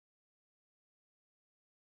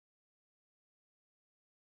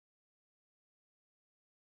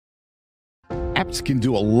Apps can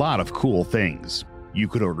do a lot of cool things. You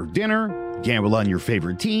could order dinner, gamble on your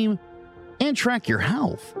favorite team, and track your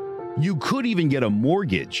health. You could even get a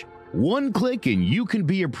mortgage. One click and you can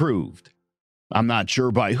be approved. I'm not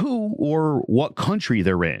sure by who or what country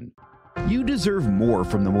they're in. You deserve more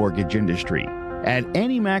from the mortgage industry. At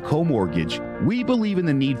AnyMac Home Mortgage, we believe in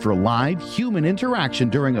the need for live human interaction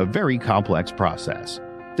during a very complex process.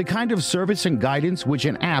 The kind of service and guidance which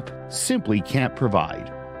an app simply can't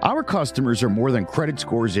provide. Our customers are more than credit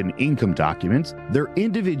scores and income documents. They're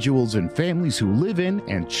individuals and families who live in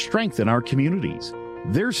and strengthen our communities.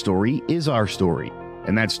 Their story is our story,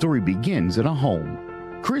 and that story begins in a home.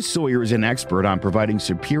 Chris Sawyer is an expert on providing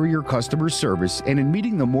superior customer service and in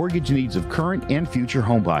meeting the mortgage needs of current and future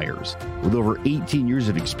home buyers. With over 18 years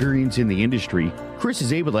of experience in the industry, Chris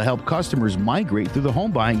is able to help customers migrate through the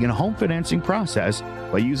home buying and home financing process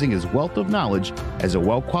by using his wealth of knowledge as a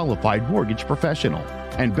well-qualified mortgage professional.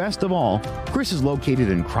 And best of all, Chris is located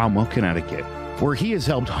in Cromwell, Connecticut, where he has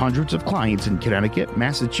helped hundreds of clients in Connecticut,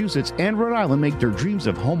 Massachusetts, and Rhode Island make their dreams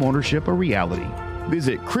of home ownership a reality.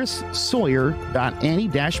 Visit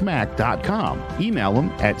chrissawyer.any-mac.com. Email him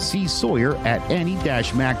at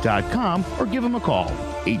csawyer@any-mac.com or give him a call,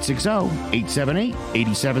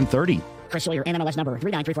 860-878-8730. Chris Sawyer, NMLS number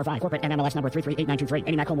 39345, corporate NMLS number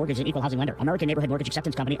 338923. AnyMac Home Mortgage is an equal housing lender. American Neighborhood Mortgage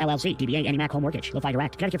Acceptance Company, LLC. DBA AnyMac Home Mortgage. Lo-Fi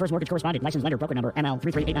Direct. Connecticut First Mortgage Correspondent. License lender. Broker number ML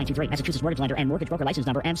 338923. Massachusetts Mortgage Lender and Mortgage Broker License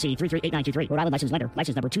number MC 338923. Rhode Island License Lender.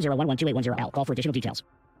 License number 2011280L. Call for additional details.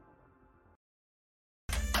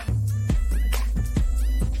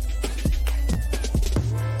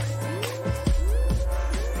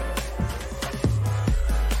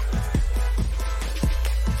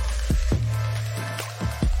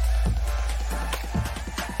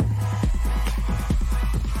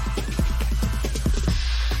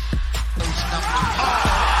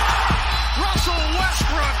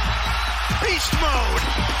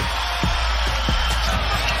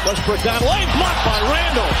 Westbrook down lane, blocked by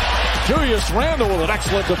Randall. Julius Randall with an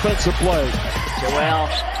excellent defensive play. Joel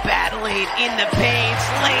battling in the paint,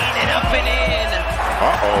 laying it up and in.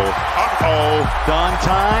 Gone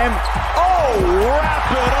time. Oh,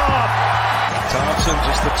 wrap it up. Thompson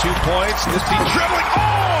just the 2 points. This team dribbling.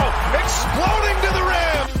 Oh, exploding to the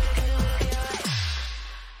rim.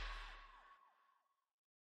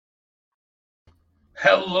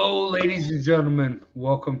 Hello, ladies and gentlemen.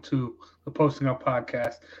 Welcome to the Posting Up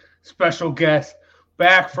Podcast. Special guest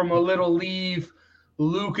back from a little leave,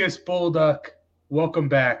 Lucas Bolduc. Welcome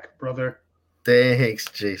back, brother. Thanks,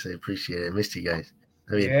 Jason. I appreciate it. I missed you guys.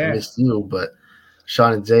 I mean, I missed you, but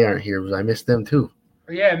Sean and Zay aren't here, but I missed them too.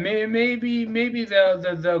 Yeah, maybe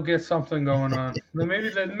they'll get something going on.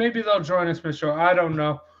 maybe they'll join us, Mr. I don't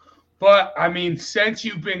know. But, I mean, since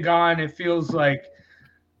you've been gone, it feels like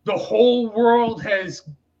the whole world has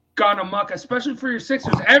gone amok, especially for your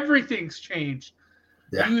Sixers. Everything's changed.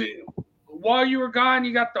 Yeah. While you were gone,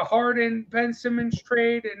 you got the Harden, Ben Simmons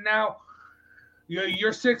trade, and now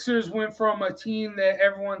your Sixers went from a team that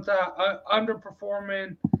everyone thought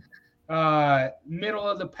underperforming, middle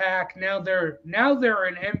of the pack. Now they're an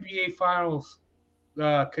NBA Finals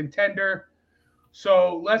contender.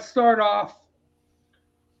 So let's start off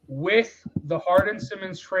with the Harden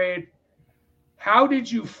Simmons trade. How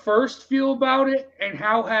did you first feel about it, and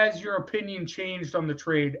how has your opinion changed on the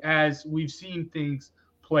trade as we've seen things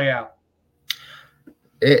play out?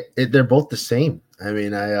 They're both the same. I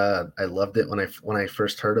mean, I loved it when I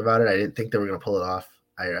first heard about it. I didn't think they were going to pull it off.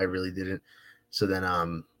 I really didn't. So then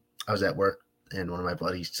I was at work, and one of my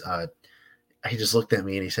buddies, he just looked at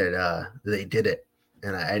me and he said, they did it.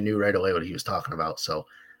 And I knew right away what he was talking about. So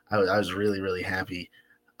I was really, really happy.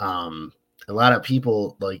 A lot of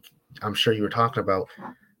people, like I'm sure you were talking about,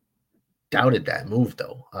 doubted that move,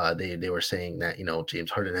 though. They were saying that,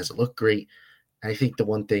 James Harden hasn't looked great. I think the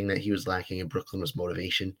one thing that he was lacking in Brooklyn was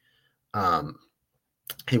motivation.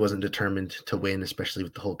 He wasn't determined to win, especially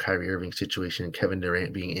with the whole Kyrie Irving situation and Kevin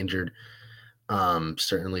Durant being injured.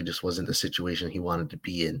 Certainly just wasn't the situation he wanted to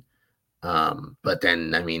be in. But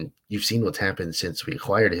then, I mean, you've seen what's happened since we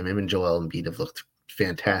acquired him. Him and Joel Embiid have looked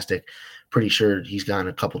fantastic. Pretty sure he's gotten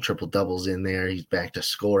a couple triple doubles in there. He's back to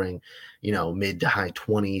scoring, mid to high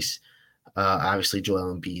 20s. Obviously,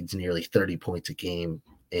 Joel Embiid's nearly 30 points a game,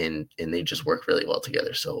 and they just work really well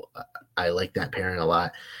together. So I like that pairing a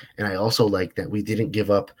lot. And I also like that we didn't give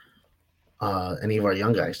up any of our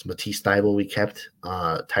young guys. Matisse Thybulle we kept.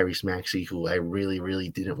 Tyrese Maxey, who I really, really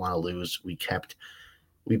didn't want to lose, we kept.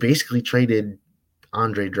 We basically traded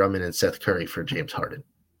Andre Drummond and Seth Curry for James Harden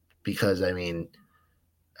because, I mean,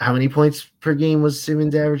 how many points per game was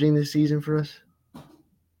Simmons averaging this season for us?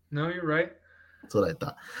 No, you're right. That's what I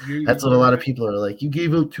thought. That's what a lot of people are like. You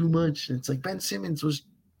gave up too much. It's like Ben Simmons was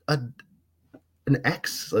an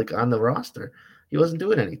X like on the roster. He wasn't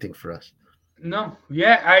doing anything for us. No,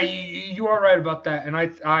 yeah, you are right about that,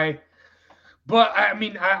 and but I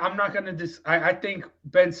mean, I'm not gonna I think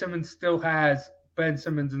Ben Simmons still has Ben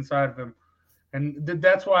Simmons inside of him, and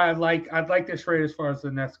that's why I'd like this trade as far as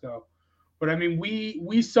the Nets go. But I mean,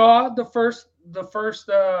 we saw the first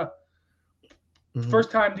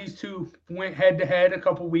first time these two went head to head a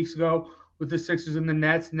couple weeks ago with the Sixers and the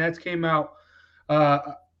Nets. Nets came out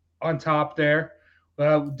on top there.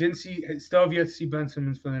 Still have yet to see Ben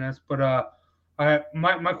Simmons for the Nets, but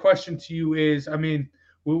my question to you is, I mean,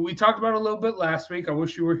 we talked about it a little bit last week. I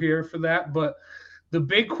wish you were here for that, but the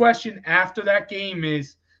big question after that game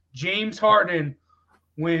is James Harden,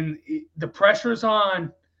 when the pressure's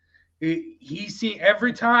on, he's seen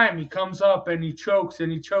every time he comes up and he chokes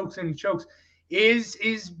and he chokes and he chokes.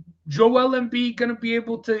 Is Joel Embiid going to be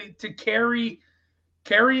able to carry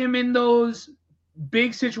him in those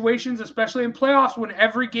big situations, especially in playoffs when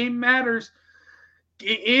every game matters?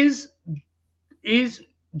 Is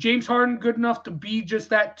James Harden good enough to be just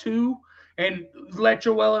that 2 and let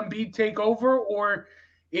Joel Embiid take over, or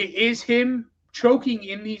is him choking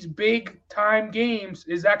in these big time games?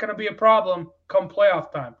 Is that going to be a problem come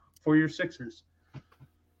playoff time for your Sixers?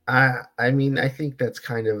 I mean, I think that's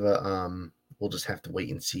kind of a we'll just have to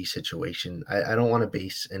wait and see situation. I don't want to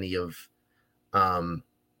base any of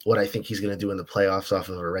what I think he's going to do in the playoffs off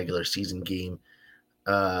of a regular season game.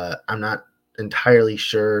 I'm not entirely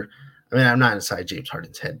sure. I mean, I'm not inside James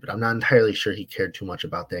Harden's head, but I'm not entirely sure he cared too much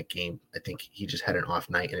about that game. I think he just had an off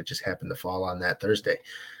night, and it just happened to fall on that Thursday.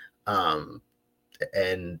 And,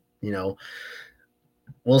 you know,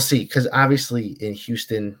 we'll see. Because obviously in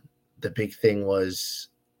Houston, the big thing was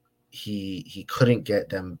he couldn't get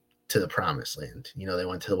them to the promised land. You know, they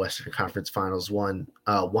went to the Western Conference Finals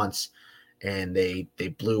once, and they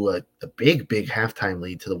blew a big halftime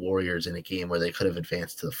lead to the Warriors in a game where they could have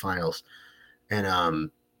advanced to the finals.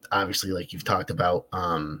 And obviously, like you've talked about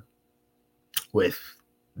with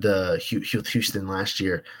the Houston last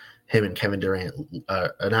year, him and Kevin Durant,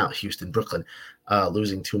 not Houston, Brooklyn,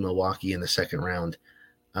 losing to Milwaukee in the second round.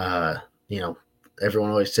 You know,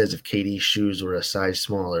 everyone always says if KD's shoes were a size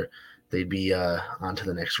smaller, they'd be on to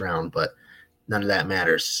the next round, but none of that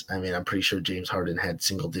matters. I mean, I'm pretty sure James Harden had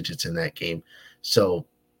single digits in that game. So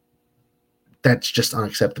that's just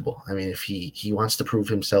unacceptable. I mean, if he wants to prove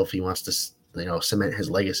himself, he wants to, you know, cement his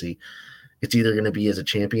legacy, it's either going to be as a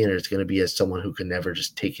champion or it's going to be as someone who can never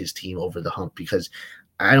just take his team over the hump, because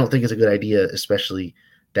I don't think it's a good idea, especially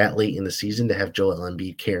that late in the season, to have Joel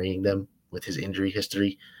Embiid carrying them with his injury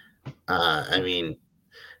history. I mean,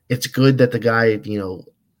 it's good that the guy, you know,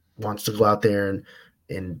 wants to go out there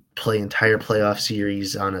and play entire playoff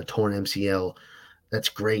series on a torn MCL. That's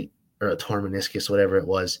great. Or a torn meniscus, whatever it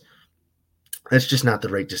was. That's just not the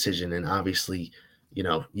right decision. And obviously, you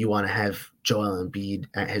know, you want to have Joel Embiid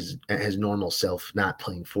at his normal self, not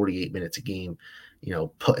playing 48 minutes a game, you know,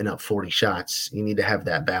 putting up 40 shots. You need to have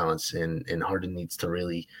that balance, and Harden needs to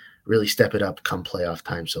really, really step it up come playoff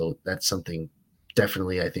time. So that's something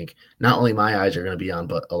definitely I think not only my eyes are going to be on,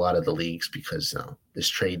 but a lot of the leagues, because this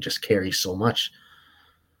trade just carries so much.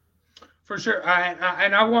 For sure.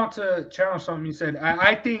 I want to challenge something you said.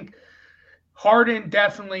 I think Harden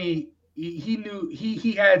definitely, he knew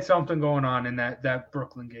he had something going on in that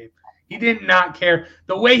Brooklyn game. He did not care.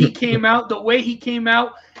 The way he came out,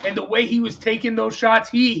 and the way he was taking those shots,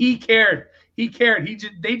 he cared. He cared.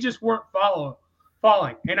 They just weren't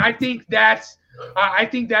falling. And I think that's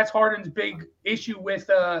Harden's big issue with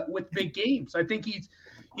big games. I think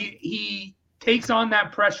he takes on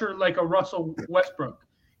that pressure like a Russell Westbrook.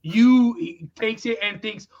 He takes it and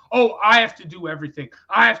thinks, oh, I have to do everything.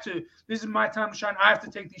 This is my time to shine. I have to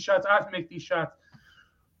take these shots. I have to make these shots.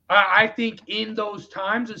 I think in those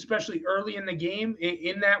times, especially early in the game,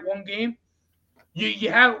 in that one game,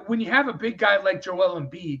 when you have a big guy like Joel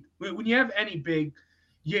Embiid, when you have any big,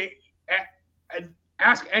 you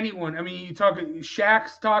ask anyone. I mean,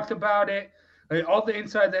 Shaq's talked about it. All the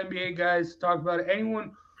inside the NBA guys talk about it. Anyone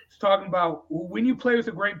who's talking about when you play with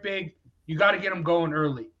a great big, you got to get them going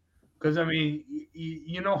early, because, I mean,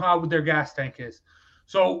 you know how their gas tank is.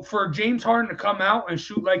 So for James Harden to come out and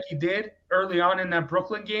shoot like he did early on in that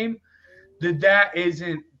Brooklyn game, that's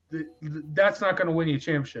not going to win you a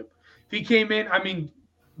championship. If he came in, I mean,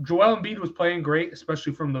 Joel Embiid was playing great,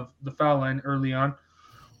 especially from the foul line early on.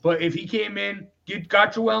 But if he came in,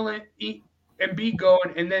 got Joel Embiid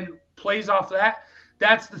going, and then plays off that,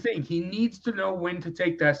 that's the thing. He needs to know when to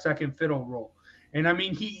take that second fiddle role. And, I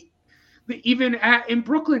mean, even in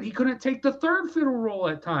Brooklyn, he couldn't take the third fiddle role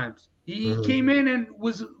at times. He came in and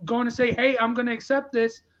was going to say, hey, I'm going to accept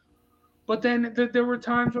this. But then there were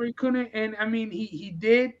times where he couldn't. And, I mean, he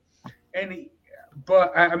did.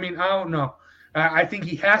 But, I mean, I don't know. I think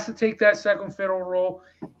he has to take that second fiddle role.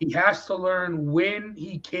 He has to learn when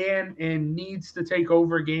he can and needs to take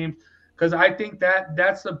over games, because I think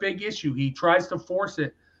that's the big issue. He tries to force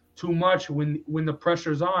it too much when the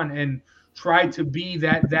pressure's on, and try to be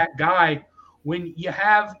that guy when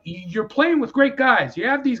you're playing with great guys. You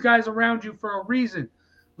have these guys around you for a reason.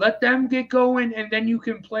 Let them get going, and then you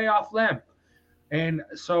can play off them. And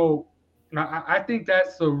so I think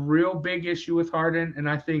that's the real big issue with Harden, and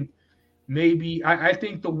I think I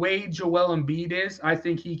think the way Joel Embiid is, I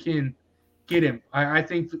think he can get him. I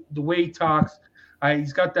think the way he talks,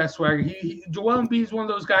 he's got that swagger. Joel Embiid is one of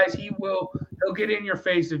those guys. He'll get in your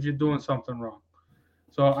face if you're doing something wrong.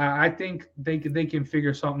 So I think they can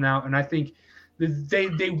figure something out, and I think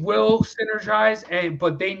they will synergize,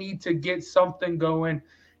 but they need to get something going,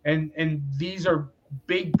 and these are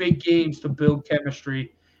big games to build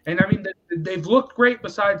chemistry. And I mean they've looked great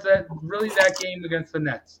besides that game against the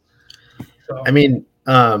Nets. So. I mean,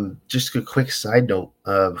 just a quick side note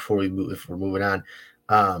before we move, if we're moving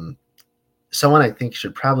on. Someone I think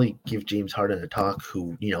should probably give James Harden a talk,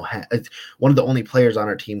 who, one of the only players on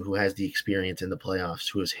our team who has the experience in the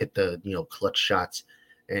playoffs, who has hit the, clutch shots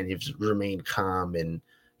and has remained calm and,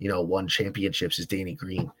 won championships, is Danny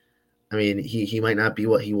Green. I mean, he might not be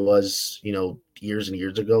what he was, years and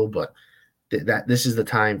years ago, but this is the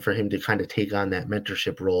time for him to kind of take on that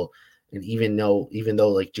mentorship role. And even though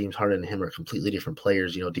like James Harden and him are completely different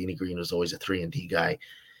players, Danny Green was always a 3-and-D guy.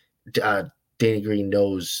 Danny Green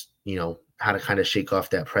knows, how to kind of shake off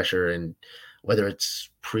that pressure, and whether it's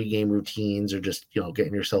pregame routines or just,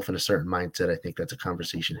 getting yourself in a certain mindset. I think that's a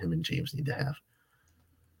conversation him and James need to have.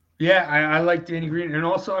 Yeah, I like Danny Green. And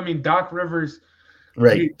also, I mean, Doc Rivers.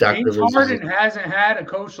 Right. James Harden hasn't had a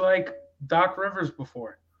coach like Doc Rivers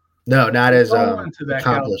before. No, not as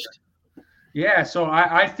accomplished. Yeah, so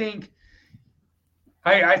I think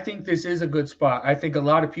this is a good spot. I think a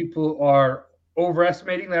lot of people are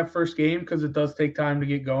overestimating that first game because it does take time to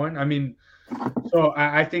get going. I mean, so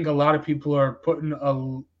I think a lot of people are putting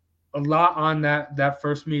a lot on that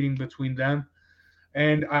first meeting between them,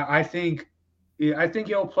 and I think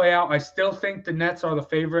it'll play out. I still think the Nets are the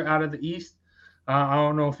favorite out of the East. I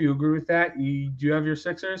don't know if you agree with that. Do you have your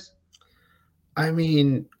Sixers? I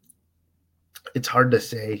mean, it's hard to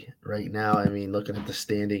say right now. I mean, looking at the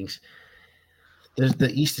standings,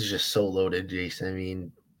 the East is just so loaded, Jason. I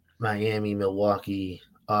mean, Miami, Milwaukee,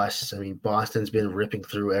 us. I mean, Boston's been ripping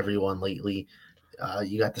through everyone lately.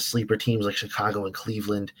 You got the sleeper teams like Chicago and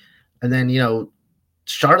Cleveland. And then,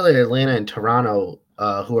 Charlotte, Atlanta, and Toronto,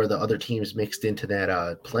 who are the other teams mixed into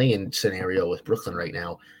that play-in scenario with Brooklyn right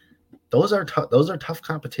now. Those are tough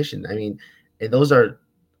competition. I mean, and those are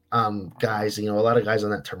guys, a lot of guys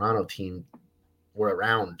on that Toronto team were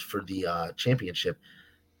around for the championship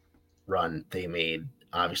run they made.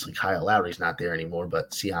 Obviously, Kyle Lowry's not there anymore,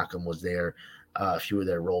 but Siakam was there. A few of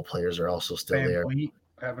their role players are also still there.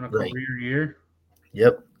 Having a career year.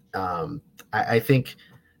 Yep. I think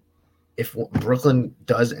if Brooklyn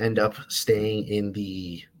does end up staying in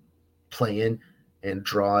the play-in and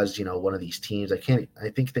draws, one of these teams, I think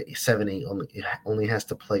the 7-8 only has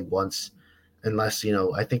to play once, unless,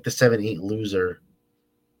 I think the 7-8 loser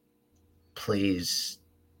plays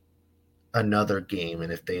another game,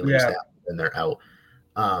 and if they lose that, then they're out.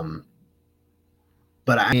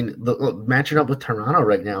 But I mean, matching up with Toronto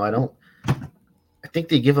right now, I think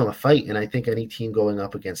they give them a fight, and I think any team going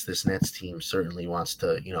up against this Nets team certainly wants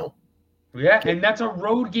to, Yeah, and that's a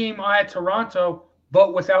road game at Toronto,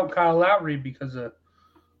 but without Kyle Lowry because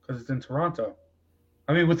it's in Toronto.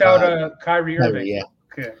 I mean, without Kyrie Irving. Yeah.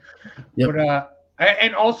 Okay. Yep. But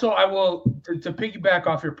and also I will to piggyback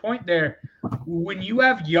off your point there. When you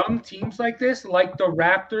have young teams like this, like the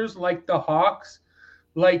Raptors, like the Hawks,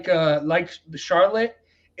 like the Charlotte,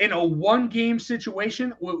 in a one-game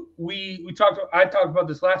situation, I talked about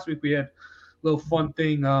this last week. We had a little fun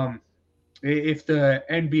thing. If the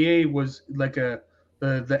NBA was like the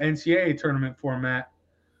NCAA tournament format,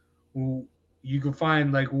 you can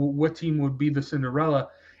find like what team would be the Cinderella.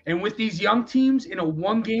 And with these young teams in a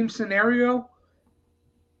one-game scenario,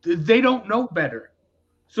 they don't know better.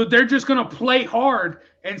 So they're just going to play hard.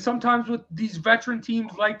 And sometimes with these veteran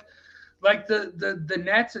teams like the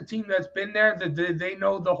Nets, a team that's been there, they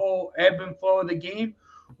know the whole ebb and flow of the game.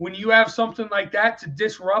 When you have something like that to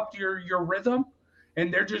disrupt your rhythm,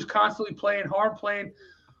 and they're just constantly playing hard, playing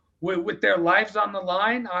with their lives on the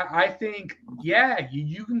line, I think,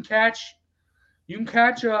 you can catch You can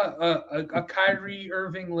catch a Kyrie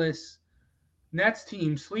Irving-less Nets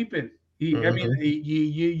team sleeping. I mean,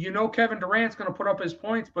 you know Kevin Durant's going to put up his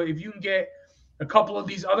points, but if you can get a couple of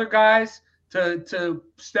these other guys to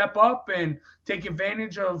step up and take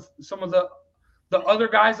advantage of some of the other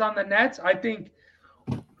guys on the Nets, I think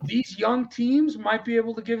these young teams might be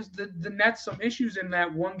able to give the Nets some issues in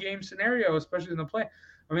that one-game scenario, especially in the play.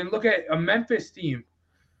 I mean, look at a Memphis team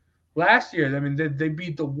last year. I mean, they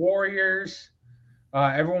beat the Warriors.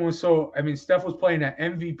 Everyone was Steph was playing at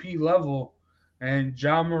MVP level, and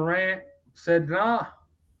John Morant said, nah.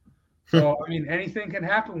 So, I mean, anything can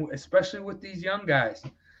happen, especially with these young guys.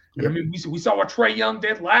 And, I mean, we saw what Trae Young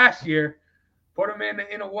did last year. Put him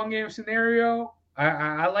in a one-game scenario.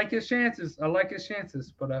 I like his chances. But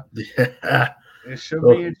it should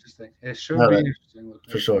be interesting. It should be interesting.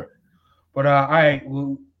 For sure. But, all right,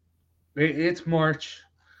 well, it's March.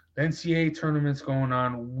 The NCAA tournament's going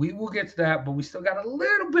on. We will get to that, but we still got a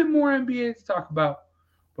little bit more NBA to talk about.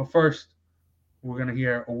 But first, we're going to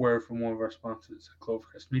hear a word from one of our sponsors at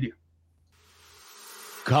Clovercrest Media.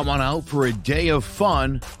 Come on out for a day of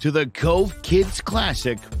fun to the Cove Kids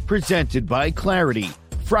Classic, presented by Clarity.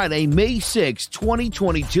 Friday, May 6,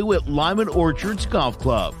 2022 at Lyman Orchards Golf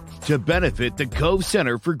Club to benefit the Cove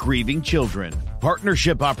Center for Grieving Children.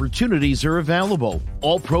 Partnership opportunities are available.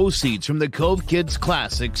 All proceeds from the Cove Kids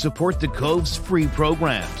Classic support the Cove's free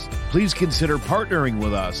programs. Please consider partnering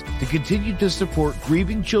with us to continue to support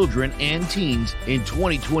grieving children and teens in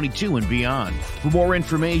 2022 and beyond. For more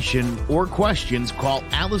information or questions, call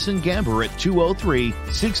Allison Gamber at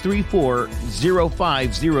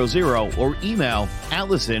 203-634-0500 or email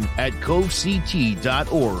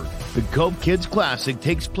allison@covect.org. The Cove Kids Classic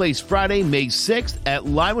takes place Friday, May 6th at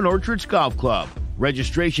Lyman Orchards Golf Club.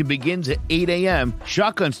 Registration begins at 8 a.m.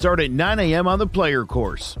 Shotguns start at 9 a.m. on the player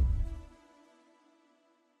course.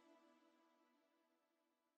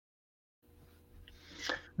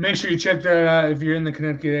 Make sure you check that out. If you're in the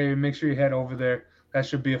Connecticut area, make sure you head over there. That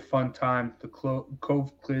should be a fun time, the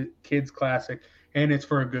Cove Kids Classic, and it's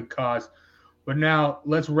for a good cause. But now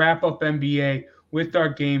let's wrap up NBA with our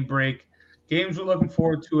game break. Games we're looking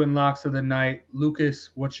forward to and locks of the night. Lucas,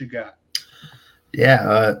 what you got?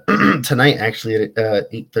 Yeah, tonight actually at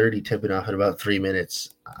 8:30, tipping off in about 3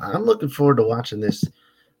 minutes. I'm looking forward to watching this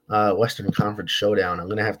Western Conference showdown. I'm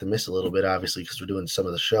going to have to miss a little bit, obviously, because we're doing some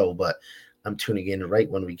of the show, but I'm tuning in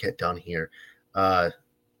right when we get done here.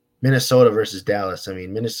 Minnesota versus Dallas. I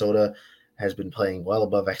mean, Minnesota has been playing well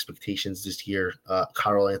above expectations this year.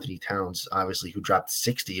 Karl Anthony Towns, obviously, who dropped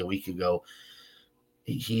 60 a week ago.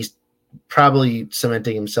 He's probably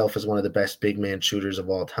cementing himself as one of the best big man shooters of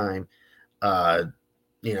all time.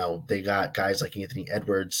 They got guys like Anthony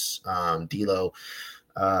Edwards, D'Lo,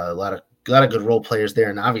 a lot of good role players there,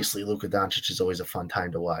 and obviously Luka Doncic is always a fun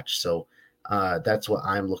time to watch. So that's what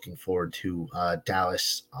I'm looking forward to.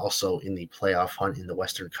 Dallas also in the playoff hunt in the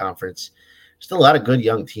Western Conference. Just a lot of good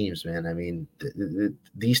young teams, man. I mean,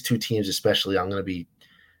 these two teams especially, I'm going to be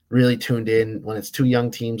really tuned in. When it's two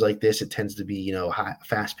young teams like this, it tends to be, high,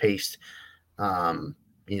 fast-paced, not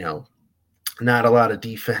a lot of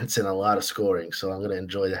defense and a lot of scoring. So I'm going to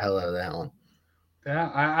enjoy the hell out of that one. Yeah,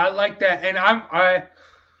 I like that. And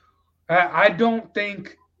I don't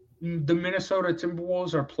think the Minnesota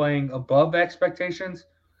Timberwolves are playing above expectations.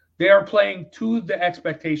 They are playing to the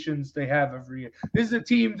expectations they have every year. This is a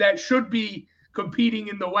team that should be competing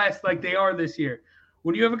in the West like they are this year.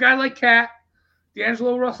 When you have a guy like Cat,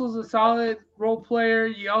 D'Angelo Russell's a solid role player.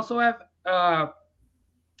 You also have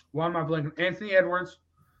Anthony Edwards.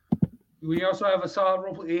 We also have a solid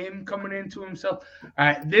role player, him coming into himself.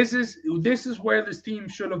 This is where this team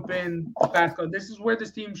should have been. This is where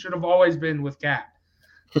this team should have always been with Cat.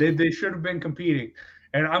 They should have been competing,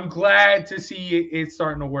 and I'm glad to see it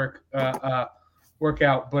starting to work out.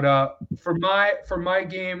 But for my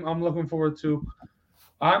game, I'm looking forward to.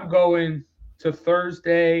 I'm going to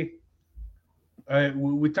Thursday.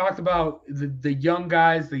 We talked about the young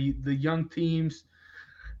guys, the young teams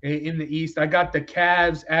in the East. I got the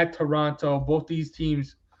Cavs at Toronto. Both these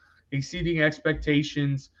teams exceeding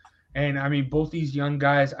expectations, and I mean both these young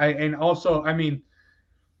guys.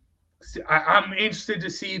 I'm interested to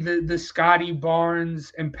see the Scotty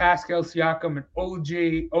Barnes and Pascal Siakam and OG.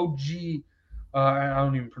 I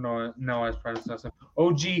don't even know his pronunciation.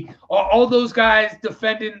 OG. All those guys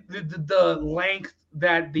defending the length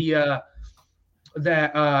that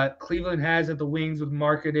that Cleveland has at the wings with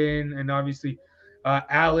Marketing and obviously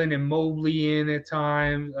Allen and Mobley in at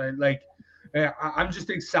times. I'm just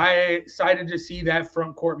excited to see that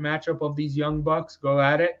front court matchup of these young Bucks go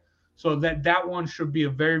at it. So that one should be a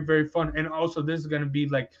very, very fun. And also this is going to be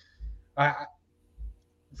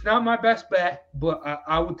It's not my best bet, but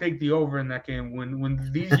I would take the over in that game. When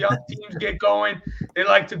these young teams get going, they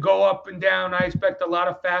like to go up and down. I expect a lot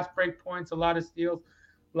of fast break points, a lot of steals,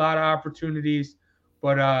 a lot of opportunities.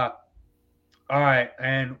 But all right,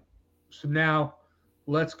 and so now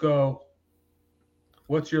let's go.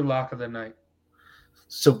 What's your lock of the night?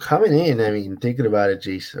 So coming in, I mean, thinking about it,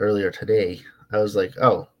 Jace, earlier today, I was like,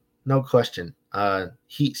 oh, no question.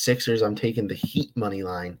 Heat Sixers, I'm taking the Heat money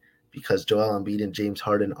line because Joel Embiid and James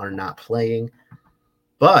Harden are not playing.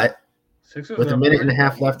 But Sixers with a minute and a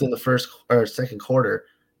half left in the first or second quarter,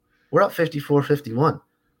 we're up 54-51.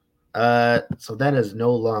 So that is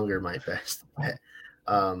no longer my best bet.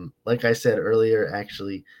 Like I said earlier,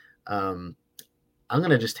 actually, I'm going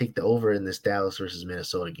to just take the over in this Dallas versus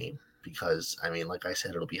Minnesota game because, I mean, like I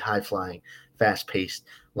said, it'll be high-flying, fast-paced,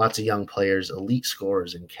 lots of young players, elite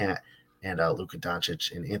scorers in Cat and Luka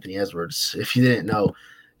Doncic and Anthony Edwards. If you didn't know,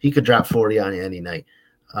 he could drop 40 on you any night.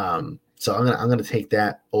 So I'm gonna take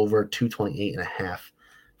that over 228.5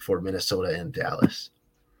 for Minnesota and Dallas.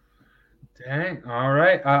 Dang. All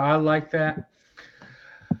right. I like that.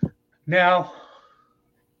 Now,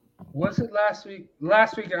 was it last week?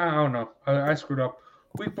 Last week, I don't know. I screwed up.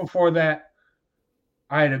 Week before that,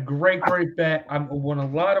 I had a great bet. I won a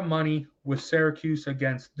lot of money with Syracuse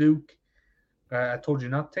against Duke. I told you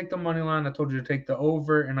not to take the money line. I told you to take the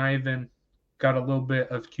over, and I even got a little bit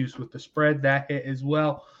of Cuse with the spread. That hit as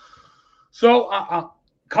well. So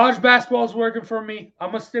college basketball is working for me.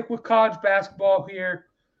 I'm going to stick with college basketball here.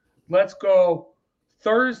 Let's go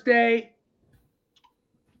Thursday,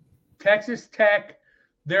 Texas Tech.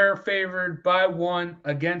 They're favored by 1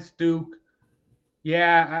 against Duke.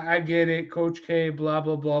 Yeah, I get it. Coach K, blah,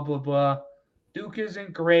 blah, blah, blah, blah. Duke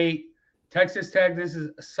isn't great. Texas Tech, this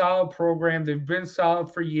is a solid program. They've been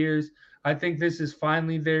solid for years. I think this is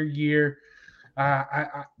finally their year.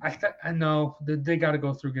 I know that they got to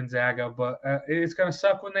go through Gonzaga, but it's going to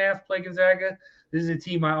suck when they have to play Gonzaga. This is a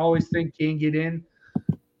team I always think can get in.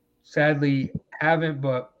 Sadly, haven't,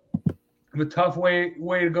 but a tough way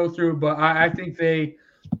to go through. But I think they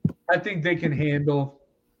can handle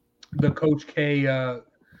the Coach K.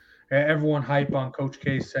 Everyone hype on Coach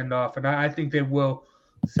K's send off, and I think they will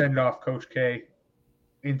send off Coach K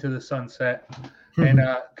into the sunset, and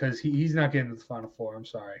because he's not getting to the Final Four. I'm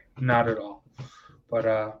sorry, not at all. But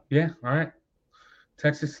yeah, all right.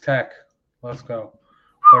 Texas Tech, let's go.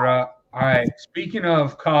 But all right. Speaking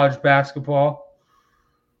of college basketball,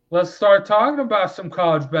 let's start talking about some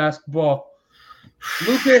college basketball.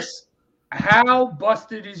 Lucas, how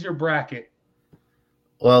busted is your bracket?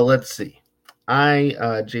 Well, let's see.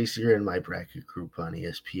 JC, you're in my bracket group on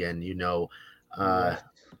ESPN. You know,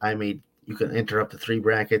 you can enter up to 3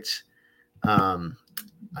 brackets.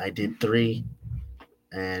 I did 3,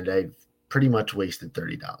 and I've pretty much wasted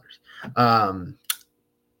 $30.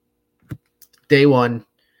 Day 1,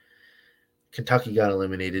 Kentucky got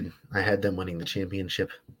eliminated. I had them winning the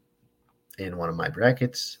championship in one of my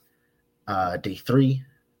brackets. Day 3,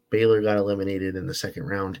 Baylor got eliminated in the second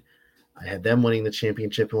round. I had them winning the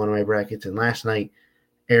championship in one of my brackets. And last night,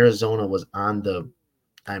 Arizona was on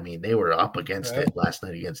they were up against it last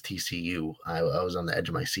night against TCU. I was on the edge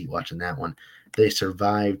of my seat watching that one. They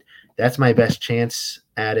survived. That's my best chance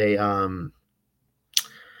at a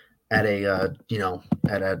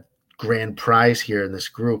grand prize here in this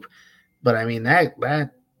group. But I mean that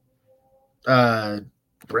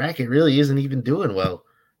bracket really isn't even doing well.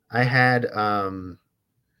 I had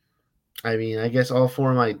I guess all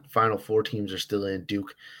 4 of my Final Four teams are still in: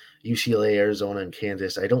 Duke, UCLA, Arizona, and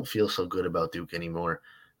Kansas. I don't feel so good about Duke anymore.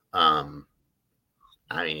 I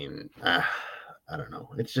don't know.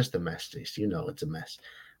 It's just a mess, Jace. You know it's a mess.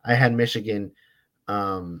 I had Michigan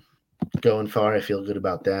going far. I feel good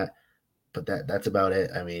about that. But that's about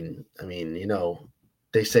it. I mean,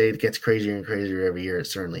 they say it gets crazier and crazier every year. It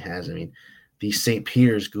certainly has. I mean, these St.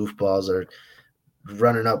 Peter's goofballs are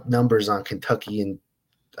running up numbers on Kentucky and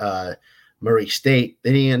Murray State.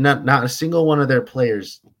 They didn't, not a single one of their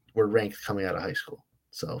players were ranked coming out of high school.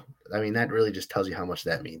 So, I mean, that really just tells you how much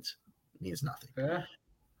that means. It means nothing. Yeah,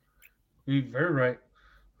 you're very right.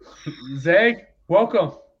 Zay,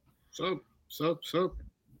 welcome. So.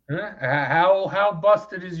 How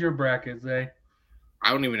busted is your bracket, Zay?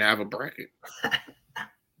 I don't even have a bracket.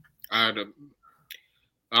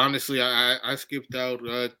 Honestly, I skipped out.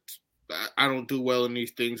 I don't do well in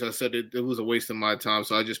these things. I said it was a waste of my time,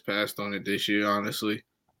 so I just passed on it this year, honestly.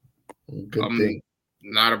 Good thing.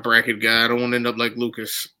 Not a bracket guy. I don't want to end up like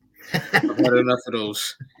Lucas. I've had enough of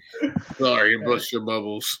those. Sorry, bust your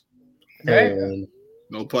bubbles. Hey.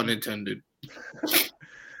 No pun intended.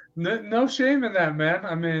 No shame in that, man.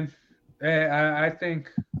 I mean, I think,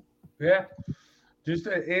 yeah. Just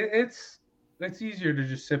it's easier to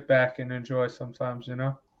just sit back and enjoy sometimes, you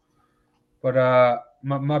know. But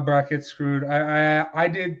my bracket's screwed. I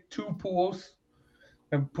did 2 pools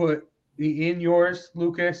and put in yours,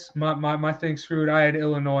 Lucas. My thing screwed. I had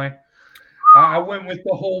Illinois. I went with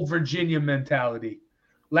the whole Virginia mentality.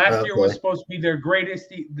 Last year was supposed to be their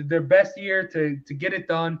best year to get it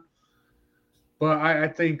done. But I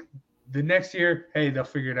think the next year, hey, they'll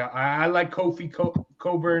figure it out. I like Kofi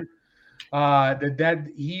Coburn.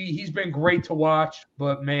 He's been great to watch,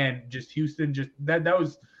 but man, just Houston, that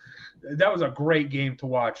was a great game to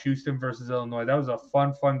watch. Houston versus Illinois. That was a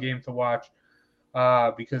fun game to watch.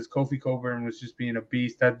 Because Kofi Coburn was just being a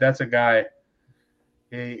beast. That's a guy.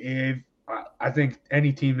 I think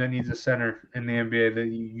any team that needs a center in the NBA, that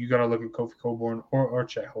you got to look at Kofi Coburn or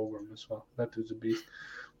Chet Holmgren as well. That dude's a beast.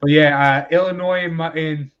 But yeah, Illinois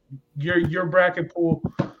in your bracket pool,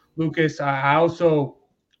 Lucas. I also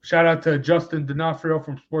shout out to Justin D'Onofrio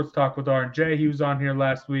from Sports Talk with R&J. He was on here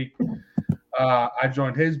last week. I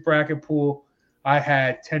joined his bracket pool. I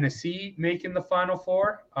had Tennessee making the Final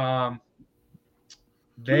Four. Who'd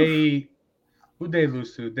they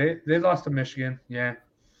lose to? They lost to Michigan. Yeah.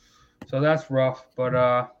 So that's rough.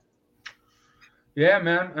 But yeah,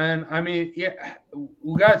 man. And I mean, yeah,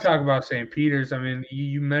 we got to talk about St. Peter's. I mean,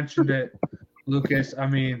 you mentioned it, Lucas. I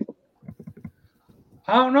mean,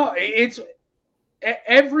 I don't know. It's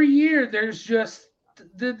every year there's just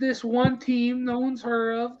this one team no one's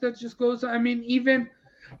heard of that just goes. I mean, even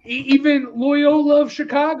Loyola of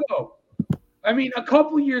Chicago. I mean, a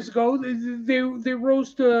couple years ago, they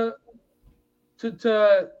rose to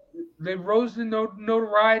they rose in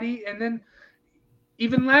notoriety, and then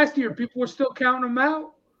even last year, people were still counting them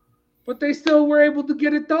out, but they still were able to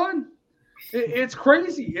get it done. It's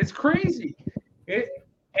crazy. It's crazy.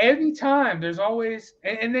 Every time there's always,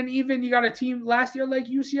 and then even you got a team last year like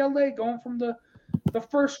UCLA going from the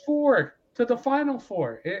first 4 to the Final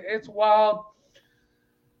 4. It's wild.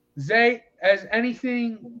 Zay, as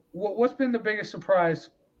anything, what's been the biggest surprise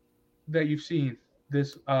that you've seen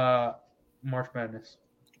this March Madness?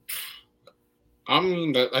 I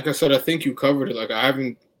mean, like I said, I think you covered it. Like I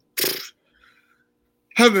haven't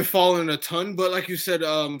fallen a ton, but like you said,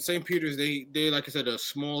 St. Peter's, they like I said, a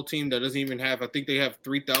small team that doesn't even have. I think they have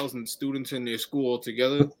 3,000 students in their school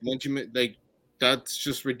altogether. Like that's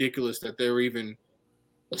just ridiculous that they're even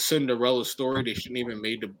a Cinderella story. They shouldn't even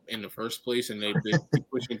made in the first place, and they've been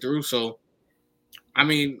pushing through. So, I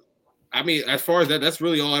mean, as far as that's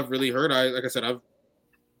really all I've really heard. Like I said, I'm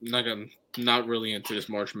not really into this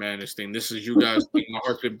March Madness thing. This is you guys. My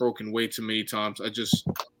heart's been broken way too many times. I just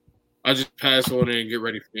pass on it and get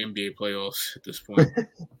ready for the NBA playoffs at this point.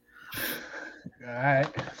 All right,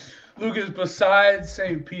 Lucas. Besides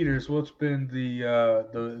St. Peter's, what's been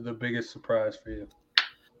the biggest surprise for you?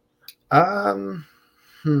 I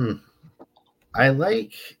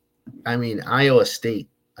mean, Iowa State.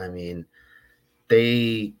 I mean,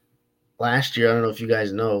 last year, I don't know if you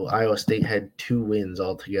guys know, Iowa State had 2 wins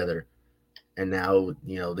altogether. And now,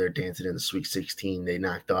 they're dancing in the Sweet 16. They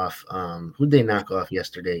knocked off who'd they knock off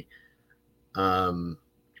yesterday?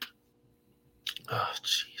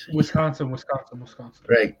 Wisconsin.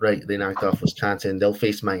 Right. They knocked off Wisconsin. They'll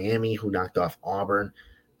face Miami, who knocked off Auburn.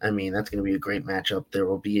 I mean, that's going to be a great matchup. There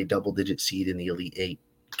will be a double-digit seed in the Elite 8,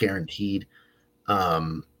 guaranteed.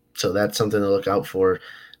 So that's something to look out for.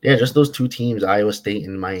 Yeah, just those 2 teams, Iowa State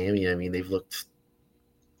and Miami. I mean, they've looked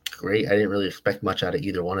great. I didn't really expect much out of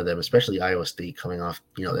either one of them, especially Iowa State coming off,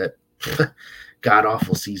 that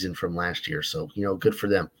god-awful season from last year. So, good for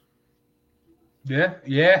them.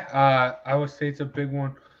 Yeah. Iowa State's a big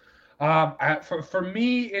one. For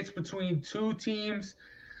me, it's between 2 teams.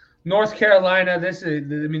 North Carolina,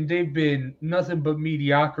 they've been nothing but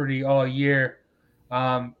mediocrity all year.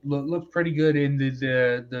 Looked pretty good in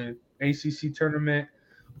the ACC tournament.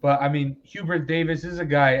 But, I mean, Hubert Davis is a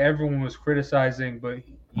guy everyone was criticizing, but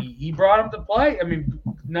he brought him to play. I mean,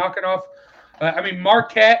 knocking off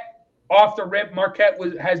Marquette off the rip. Marquette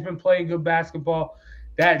has been playing good basketball.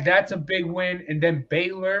 That's a big win. And then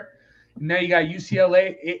Baylor. Now you got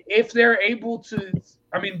UCLA. If they're able to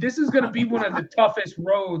 – I mean, this is going to be one of the toughest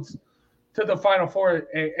roads to the Final Four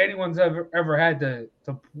anyone's ever had to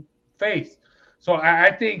face. So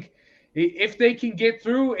I think if they can get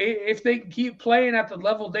through, if they can keep playing at the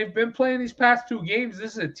level they've been playing these past 2 games,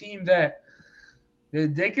 this is a team that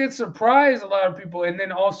they could surprise a lot of people. And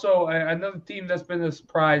then also another team that's been a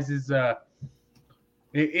surprise is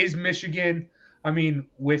Michigan. I mean,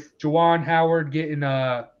 with Juwan Howard getting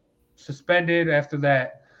suspended after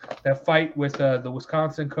that fight with the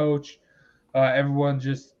Wisconsin coach, everyone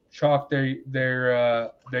just chalked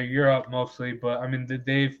their year up mostly. But I mean,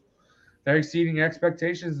 they're exceeding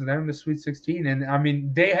expectations and they're in the Sweet 16. And I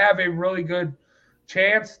mean, they have a really good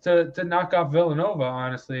chance to knock off Villanova,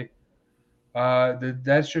 honestly.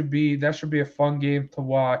 That should be a fun game to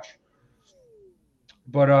watch.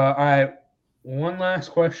 But all right, one last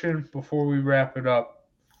question before we wrap it up.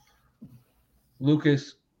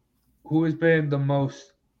 Lucas, who has been the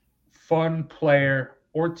most fun player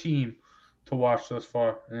or team to watch thus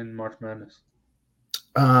far in March Madness?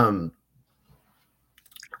 Oh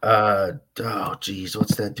geez,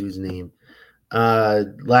 what's that dude's name?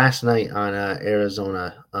 Last night on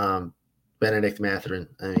Arizona, Benedict Mathurin.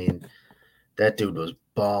 I mean, that dude was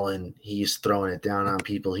balling. He's throwing it down on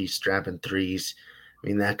people. He's strapping threes. I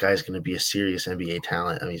mean, that guy's going to be a serious NBA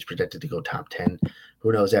talent. I mean, he's projected to go top 10.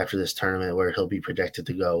 Who knows after this tournament where he'll be projected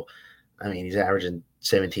to go? I mean, he's averaging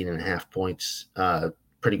 17 and a half points.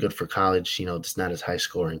 Pretty good for college. You know, it's not as high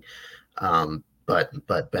scoring.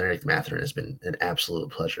 But Benedict Mathurin has been an absolute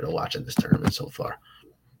pleasure to watch in this tournament so far.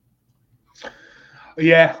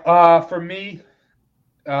 Yeah, for me,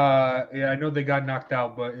 I know they got knocked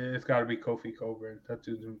out, but it's got to be Kofi Coburn. That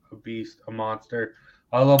dude's a beast, a monster.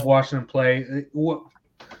 I love watching him play.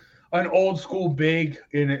 An old school big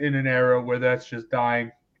in an era where that's just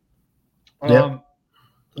dying.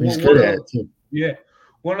 He's good at it too. Yeah,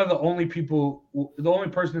 one of the only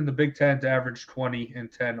person in the Big Ten to average 20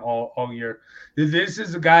 and 10 all year. This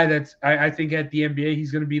is a guy that's I think at the NBA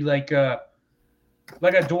he's going to be like a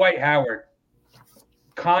Dwight Howard.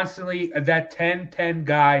 Constantly that 10-10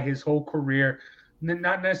 guy his whole career.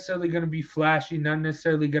 Not necessarily going to be flashy, not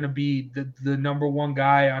necessarily going to be the number one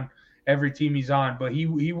guy on every team he's on, but he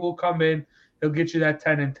will come in, he'll get you that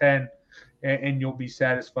 10 and 10, and you'll be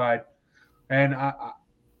satisfied. And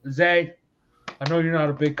Zay, I know you're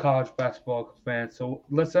not a big college basketball fan, so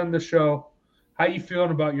let's end the show. How you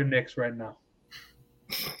feeling about your Knicks right now?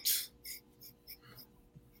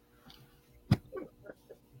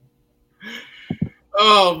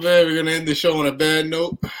 Oh man, we're gonna end the show on a bad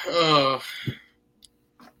note.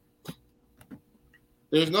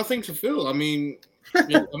 There's nothing to feel. I mean,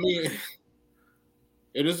 it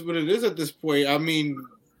is what it is at this point. I mean,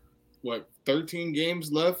 what, 13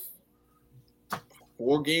 games left,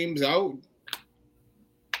 4 games out.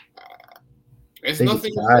 It's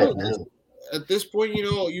nothing to feel. At this point, you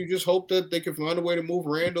know, you just hope that they can find a way to move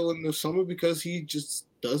Randall in the summer because he just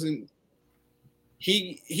doesn't.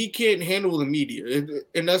 He can't handle the media,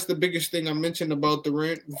 and that's the biggest thing I mentioned about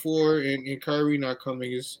Durant before, and Kyrie not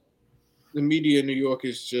coming is the media in New York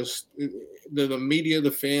is just the media,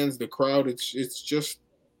 the fans, the crowd. It's just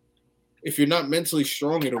if you're not mentally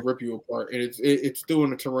strong, it'll rip you apart, and it's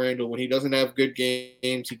doing it to Randall when he doesn't have good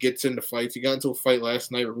games. He gets into fights. He got into a fight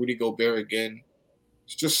last night with Rudy Gobert again.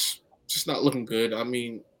 It's just not looking good. I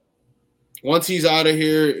mean, once he's out of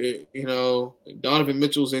here, you know, Donovan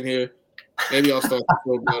Mitchell's in here. Maybe I'll start to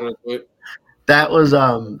feel better. But that was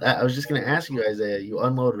I was just gonna ask you, Isaiah. You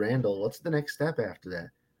unload Randall. What's the next step after that?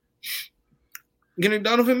 Getting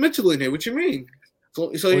Donovan Mitchell in here. What you mean?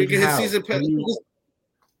 So you get his season pass.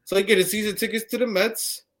 So he get his season tickets to the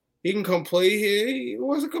Mets. He can come play here. He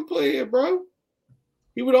wants to come play here, bro.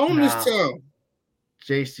 He would own this town.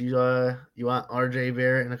 Jace, you want RJ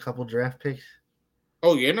Barrett and a couple draft picks?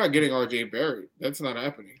 Oh, you're not getting RJ Barrett. That's not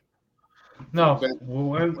happening. No,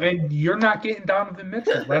 and you're not getting Donovan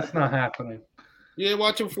Mitchell. That's not happening. Yeah,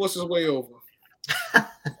 watch him force his way over.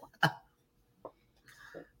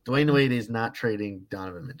 Dwayne Wade is not trading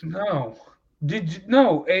Donovan Mitchell.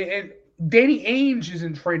 No. Danny Ainge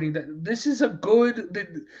isn't trading that. This is a good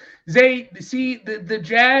the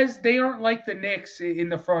Jazz, they aren't like the Knicks in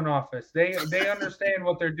the front office. They understand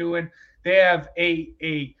what they're doing. They have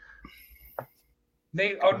they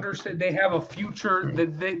understand they have a future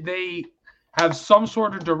that they have some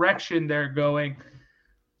sort of direction they're going.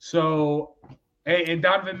 So and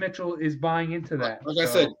Donovan Mitchell is buying into that. Like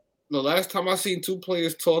I said, the last time I seen 2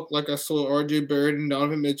 players talk like I saw RJ Barrett and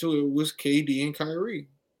Donovan Mitchell, it was KD and Kyrie.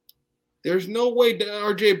 There's no way that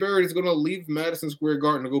RJ Barrett is going to leave Madison Square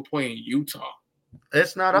Garden to go play in Utah.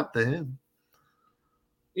 It's not up to him.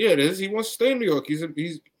 Yeah, it is. He wants to stay in New York.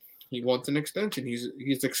 He wants an extension.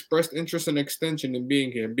 He's expressed interest in extension in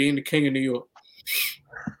being here, being the king of New York.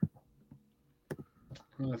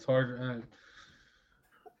 It's hard.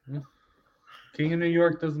 King of New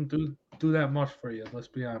York doesn't do that much for you. Let's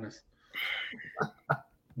be honest.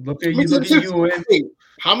 Look at you.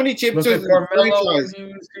 How many championships?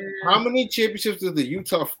 How many championships does the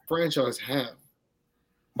Utah franchise have?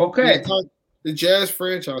 Okay, the Jazz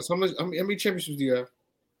franchise. How many championships do you have?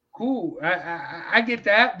 Cool. I get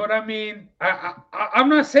that, but I mean, I'm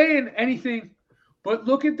not saying anything. But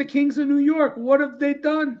look at the Kings of New York. What have they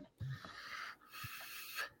done?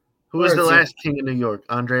 Who was the last king of New York?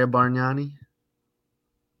 Andrea Bargnani?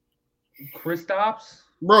 Kristaps?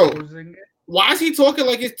 Bro, why is he talking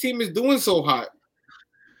like his team is doing so hot?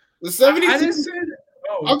 The 76ers.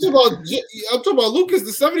 I'm talking about Lucas.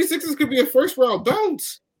 The 76ers could be a first round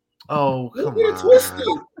bounce. Oh, don't get it twisted.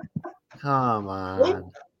 Come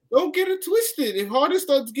on. Don't get it twisted. If Harden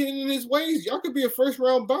starts getting in his ways, y'all could be a first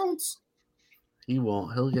round bounce. He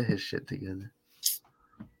won't. He'll get his shit together.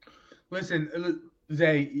 Listen,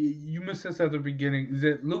 Zay, you missed this at the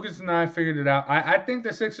beginning. Lucas and I figured it out. I think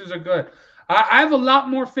the Sixers are good. I have a lot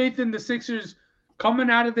more faith in the Sixers coming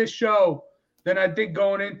out of this show than I did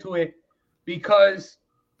going into it, because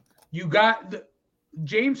you got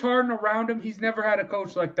James Harden around him. He's never had a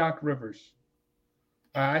coach like Doc Rivers.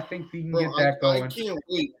 I think he can get that going. I can't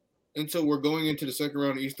wait until we're going into the second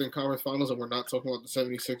round of Eastern Conference Finals and we're not talking about the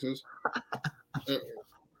 76ers.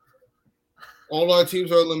 All our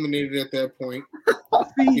teams are eliminated at that point.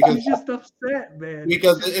 He's just upset, man.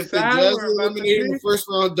 Because if the Jazz are eliminated in the first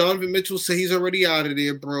round, Donovan Mitchell said he's already out of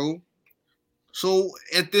there, bro. So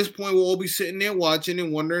at this point, we'll all be sitting there watching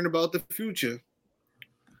and wondering about the future.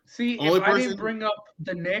 See, if I didn't bring up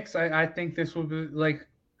the Knicks, I think this would be like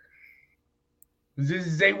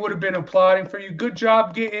they would have been applauding for you. Good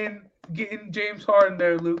job getting James Harden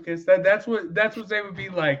there, Lucas. That's what they would be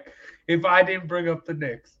like if I didn't bring up the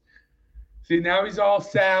Knicks. See, now he's all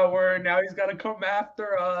sour. Now he's got to come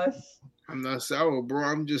after us. I'm not sour, bro.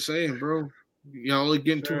 I'm just saying, bro. Y'all are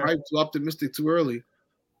getting too hyped, too optimistic too early.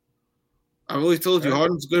 I always told you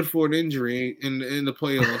Harden's good for an injury in the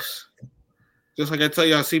playoffs. Just like I tell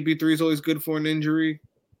y'all, CP3 is always good for an injury.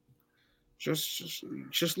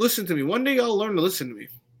 Just listen to me. One day y'all learn to listen to me.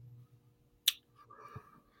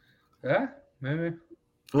 Yeah, maybe.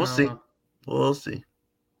 We'll see. We'll see.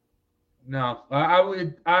 No,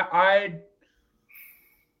 I'd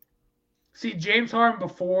see James Harden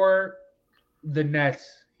before the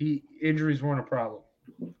Nets. Injuries weren't a problem.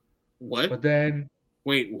 What? But then,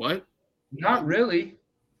 wait, what? Not really.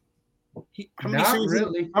 How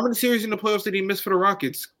many series in the playoffs did he miss for the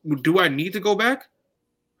Rockets? Do I need to go back?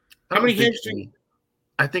 How many hamstrings?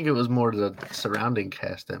 I think it was more the surrounding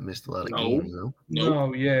cast that missed a lot of games.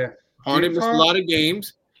 No, yeah. Harden missed a lot of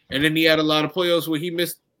games, and then he had a lot of playoffs where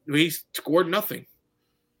he scored nothing.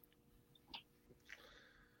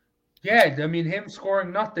 Yeah, I mean, him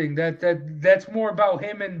scoring nothing. That's more about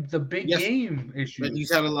him and the big game issues. But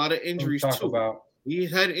he's had a lot of injuries too.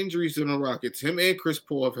 He's had injuries in the Rockets. Him and Chris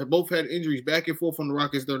Paul have both had injuries back and forth on the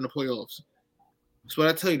Rockets during the playoffs. So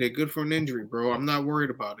I tell you, they're good for an injury, bro. I'm not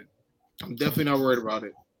worried about it. I'm definitely not worried about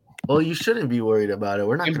it. Well, you shouldn't be worried about it.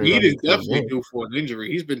 We're not. Embiid is definitely due for an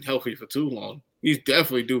injury. He's been healthy for too long. He's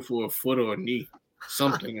definitely due for a foot or a knee,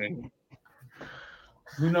 something.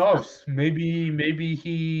 Who knows? Maybe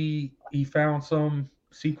he found some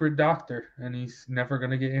secret doctor and he's never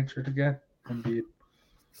gonna get injured again. Embiid.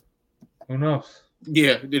 Who knows?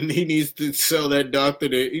 Yeah, then he needs to sell that doctor.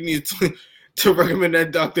 He needs to recommend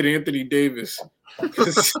that doctor to Anthony Davis.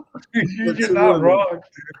 You're not wrong.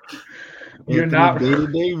 You're not Data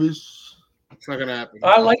Davis. It's not gonna happen.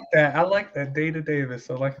 I like that. Data Davis.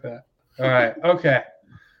 I like that. All right. Okay.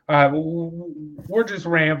 All right. We're just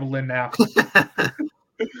rambling now.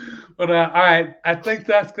 But all right. I think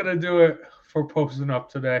that's gonna do it for posting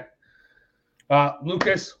up today.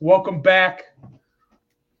 Lucas, welcome back.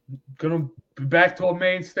 Gonna be back to a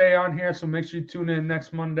mainstay on here, so make sure you tune in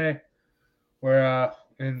next Monday. Where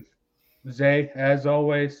and Zay, as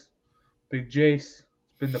always, Big Jace. It's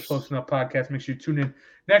been the Posting Up Podcast. Make sure you tune in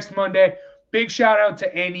next Monday. Big shout out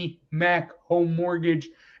to Annie Mac Home Mortgage,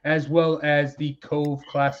 as well as the Cove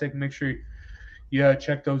Classic. Make sure you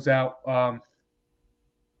check those out.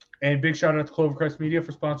 And big shout out to Clovercrest Media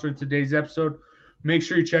for sponsoring today's episode. Make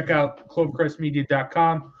sure you check out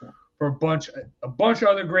clovercrestmedia.com for a bunch of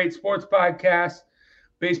other great sports podcasts.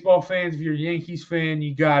 Baseball fans, if you're a Yankees fan,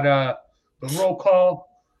 you got the Roll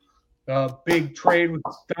Call, big trade with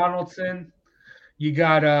Donaldson. You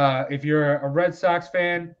got if you're a Red Sox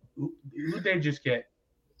fan, who'd they just get?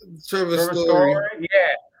 Trevor Story.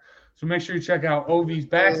 Yeah. So make sure you check out OV's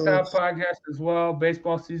Backstop podcast as well.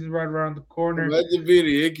 Baseball season's right around the corner. Imagine being a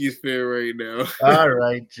Yankees fan right now. All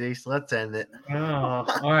right, Jace, let's end it. Oh,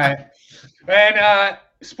 all right. And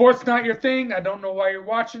sports not your thing. I don't know why you're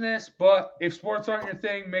watching this, but if sports aren't your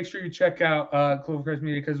thing, make sure you check out Clovercrest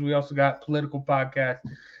Media, because we also got political podcasts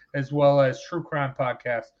as well as true crime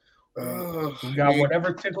podcasts. We got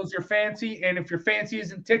whatever tickles your fancy, and if your fancy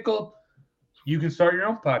isn't tickled, you can start your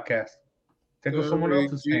own podcast. Tickle someone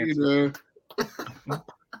else's fancy.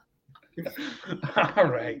 All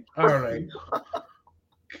right.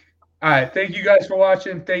 Thank you guys for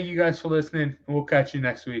watching. Thank you guys for listening. We'll catch you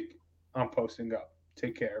next week. I'm posting up.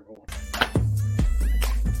 Take care, everyone.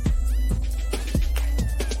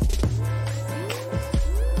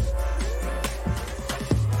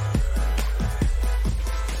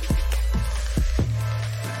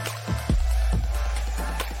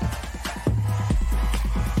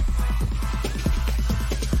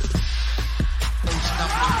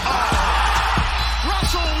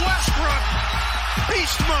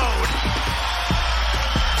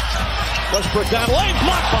 Westbrook down lane,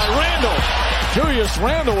 blocked by Randall. Julius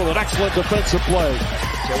Randall with an excellent defensive play.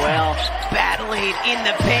 Joel battling in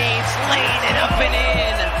the paint, laying it up and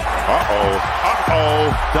in.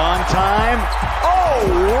 Done time. Oh,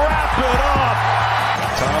 wrap it up.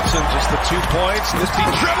 Thompson, just the 2 points. Nisby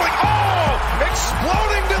dribbling. Oh,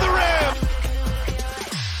 exploding to the rim.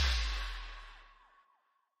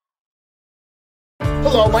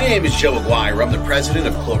 Hello, my name is Joe Aguirre. I'm the president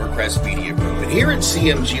of Clovercrest Media Group. And here at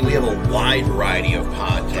CMG, we have a wide variety of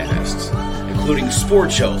podcasts, including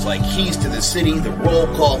sports shows like Keys to the City, The Roll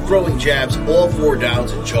Call, Throwing Jabs, All Four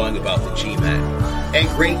Downs, and Jawing About the G-Men. And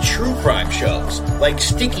great true crime shows like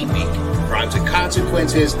Sticky Week, Crimes and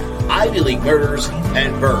Consequences, Ivy League Murders,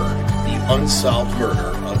 and Bird, the unsolved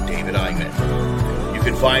murder of David Eichmann. You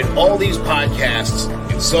can find all these podcasts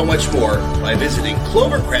and so much more by visiting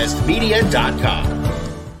clovercrestmedia.com.